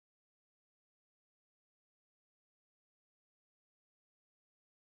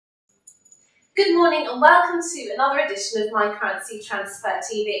Good morning and welcome to another edition of My Currency Transfer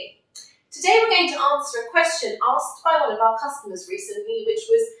TV. Today we're going to answer a question asked by one of our customers recently, which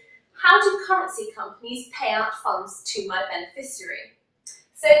was, how do currency companies pay out funds to my beneficiary?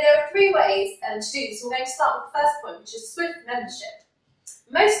 So there are three ways to do this. We're going to start with the first point, which is SWIFT membership.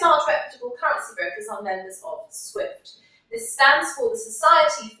 Most large reputable currency brokers are members of SWIFT. This stands for the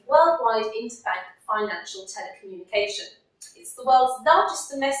Society for Worldwide Interbank Financial Telecommunication. It's the world's largest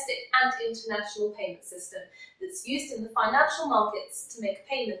domestic and international payment system that's used in the financial markets to make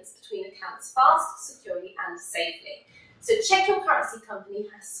payments between accounts fast, securely and safely. So check your currency company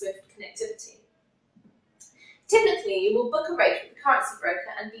has SWIFT connectivity. Typically, you will book a rate with a currency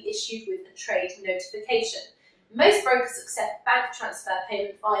broker and be issued with a trade notification. Most brokers accept bank transfer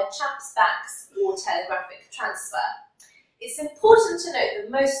payment via CHAPS, BACS or telegraphic transfer. It's important to note that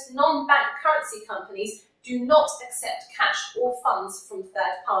most non-bank currency companies do not accept cash or funds from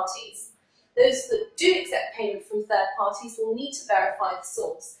third parties. Those that do accept payment from third parties will need to verify the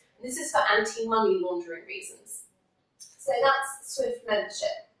source, and this is for anti-money laundering reasons. So that's SWIFT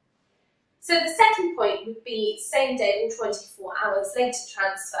membership. So the second point would be same-day or 24 hours later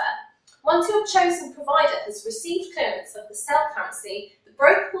transfer. Once your chosen provider has received clearance of the sell currency, the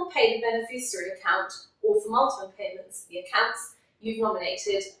broker will pay the beneficiary account, or for multiple payments, the accounts you've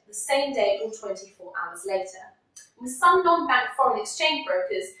nominated, the same day or 24 hours later. With some non-bank foreign exchange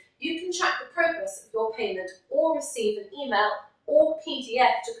brokers, you can track the progress of your payment or receive an email or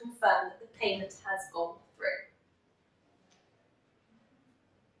PDF to confirm that the payment has gone through.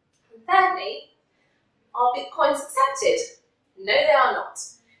 And thirdly, are Bitcoins accepted? No, they are not.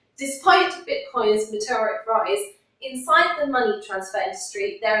 Despite Bitcoin's meteoric rise, inside the money transfer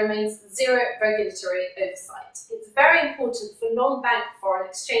industry, there remains zero regulatory oversight. It's very important for non-bank foreign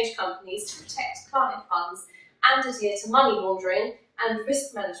exchange companies to protect client funds and adhere to money laundering and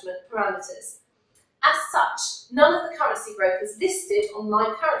risk management parameters. As such, none of the currency brokers listed on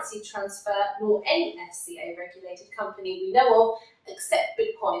MyCurrencyTransfer nor any FCA-regulated company we know of accept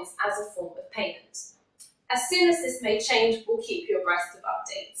Bitcoins as a form of payment. As soon as this may change, we'll keep you abreast of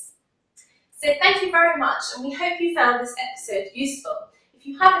updates. So thank you very much, and we hope you found this episode useful. If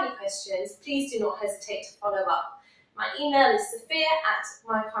you have any questions, please do not hesitate to follow up. My email is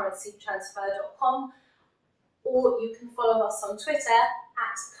sophia@MyCurrencyTransfer.com, or you can follow us on Twitter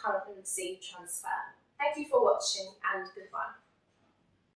 @CurrencyTransfer. Thank you for watching, and goodbye.